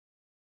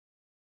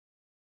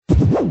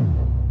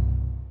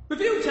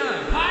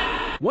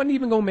Wasn't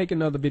even gonna make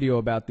another video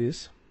about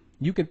this.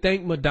 You can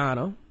thank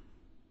Madonna.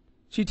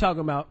 She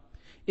talking about,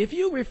 if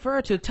you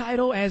refer to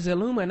Tidal as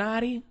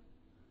Illuminati,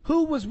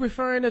 who was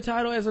referring to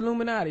Tidal as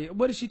Illuminati?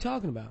 What is she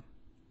talking about?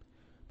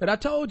 But I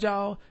told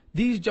y'all,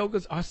 these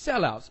jokers are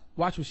sellouts.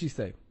 Watch what she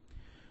say.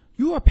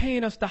 You are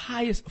paying us the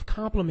highest of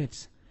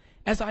compliments.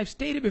 As I've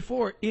stated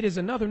before, it is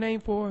another name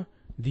for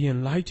the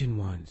enlightened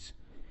ones.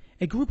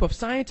 A group of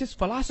scientists,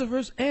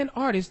 philosophers, and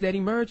artists that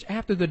emerged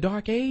after the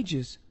Dark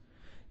Ages.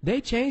 They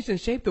changed and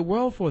shaped the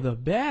world for the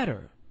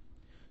better.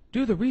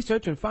 Do the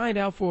research and find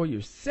out for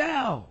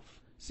yourself.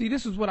 See,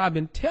 this is what I've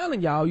been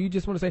telling y'all. You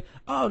just want to say,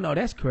 oh, no,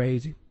 that's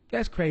crazy.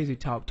 That's crazy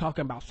talk.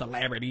 Talking about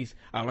celebrities,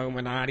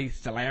 Illuminati,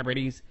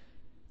 celebrities.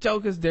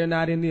 Jokers, they're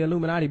not in the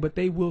Illuminati, but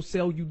they will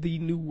sell you the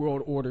New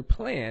World Order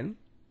plan,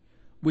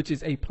 which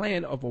is a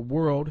plan of a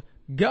world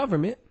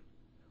government,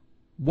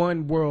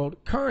 one world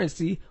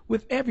currency,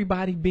 with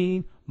everybody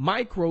being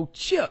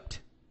microchipped.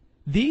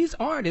 These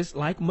artists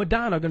like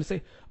Madonna are going to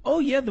say, oh,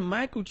 yeah, the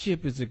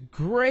microchip is a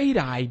great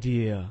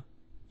idea.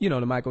 You know,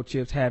 the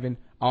microchips having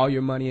all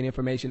your money and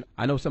information.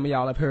 I know some of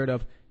y'all have heard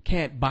of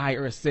can't buy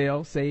or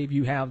sell, save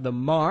you have the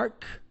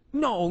mark.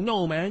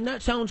 No, man,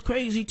 that sounds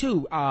crazy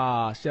too.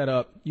 Ah, shut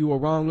up. You were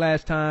wrong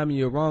last time, and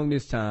you're wrong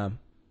this time.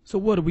 So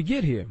what do we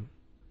get here?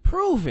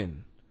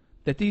 Proving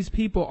that these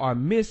people are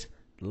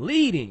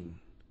misleading.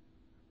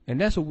 And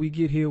that's what we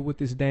get here with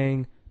this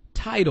dang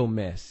Tidal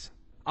mess.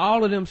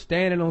 All of them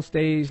standing on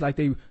stage like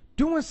they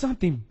doing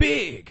something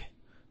big,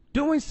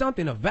 doing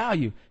something of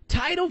value.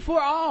 Tidal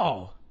for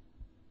all.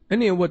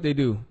 And then what they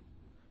do?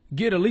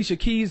 Get Alicia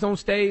Keys on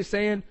stage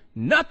saying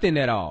nothing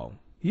at all.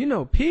 You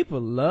know, people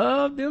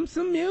love them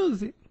some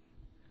music.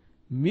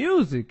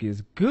 Music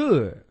is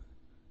good.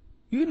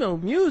 You know,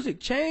 music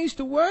changed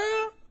the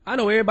world. I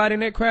know everybody in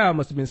that crowd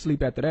must have been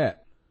asleep after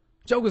that.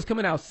 Jokers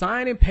coming out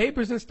signing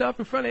papers and stuff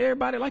in front of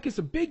everybody like it's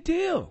a big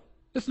deal.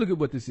 Let's look at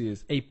what this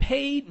is. A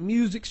paid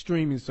music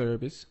streaming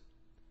service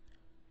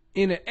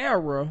in an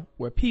era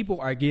where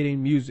people are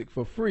getting music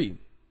for free.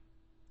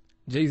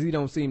 Jay-Z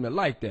don't seem to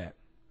like that.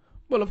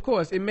 Well, of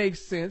course, it makes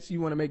sense.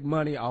 You want to make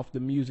money off the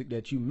music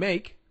that you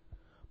make.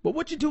 But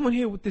what you're doing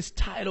here with this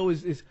Tidal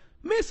is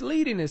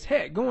misleading as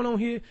heck. Going on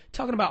here,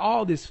 talking about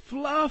all this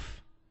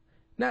fluff,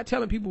 not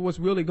telling people what's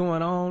really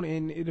going on,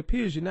 and it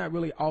appears you're not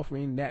really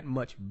offering that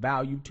much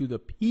value to the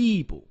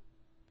people.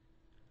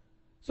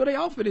 So they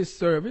offer this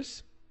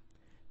service,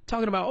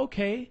 talking about,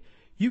 okay,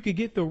 you could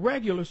get the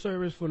regular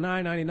service for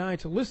 $9.99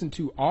 to listen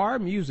to our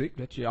music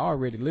that you're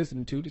already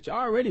listening to, that you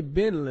already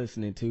been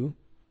listening to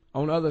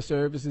on other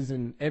services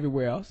and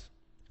everywhere else,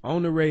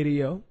 on the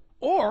radio,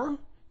 or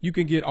you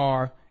can get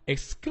our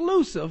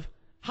exclusive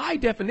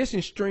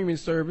high-definition streaming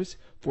service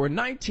for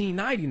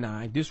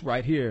 $19.99. This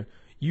right here,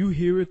 you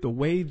hear it the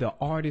way the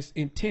artist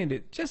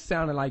intended, just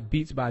sounding like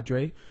Beats by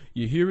Dre.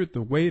 You hear it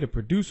the way the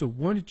producer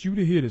wanted you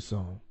to hear the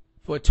song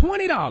for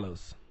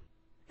 $20.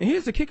 And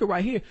here's the kicker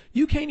right here.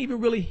 You can't even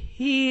really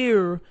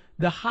hear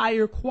the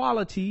higher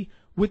quality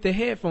with the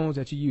headphones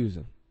that you're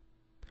using.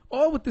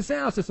 Or with the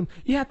sound system,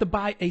 you have to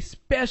buy a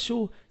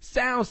special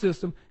sound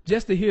system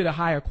just to hear the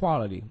higher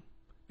quality.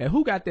 And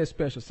who got that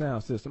special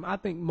sound system? I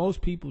think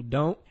most people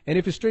don't. And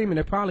if it's streaming,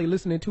 they're probably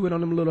listening to it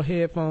on them little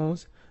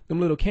headphones, them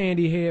little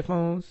candy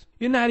headphones.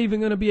 You're not even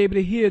going to be able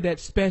to hear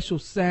that special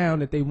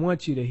sound that they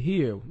want you to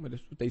hear.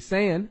 That's what they're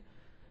saying.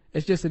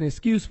 It's just an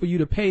excuse for you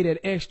to pay that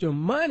extra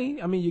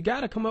money. I mean, you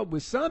got to come up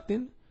with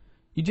something.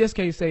 You just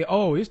can't say,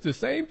 oh, it's the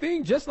same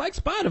thing just like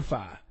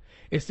Spotify,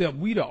 except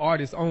we the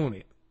artists own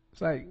it.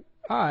 It's like,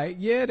 all right,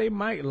 yeah, they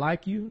might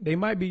like you. They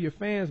might be your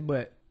fans,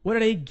 but what are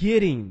they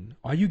getting?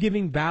 Are you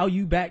giving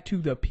value back to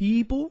the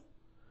people?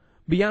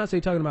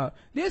 Beyonce talking about,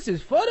 this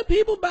is for the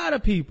people, by the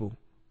people.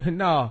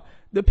 No,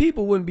 the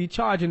people wouldn't be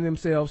charging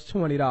themselves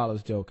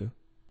 $20, Joker.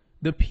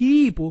 The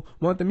people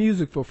want the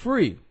music for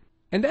free.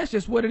 And that's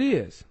just what it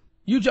is.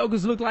 You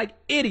jokers look like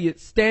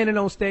idiots standing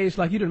on stage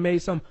like you done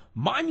made some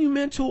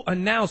monumental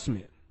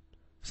announcement.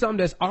 Something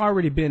that's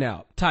already been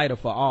out. Tidal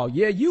for all.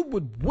 Yeah, you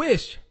would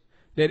wish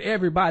that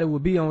everybody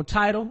would be on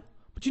Tidal.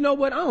 But you know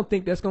what? I don't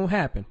think that's going to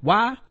happen.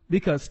 Why?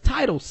 Because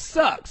Tidal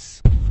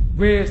sucks.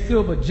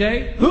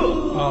 Redsilverj,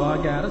 all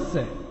I got to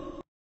say.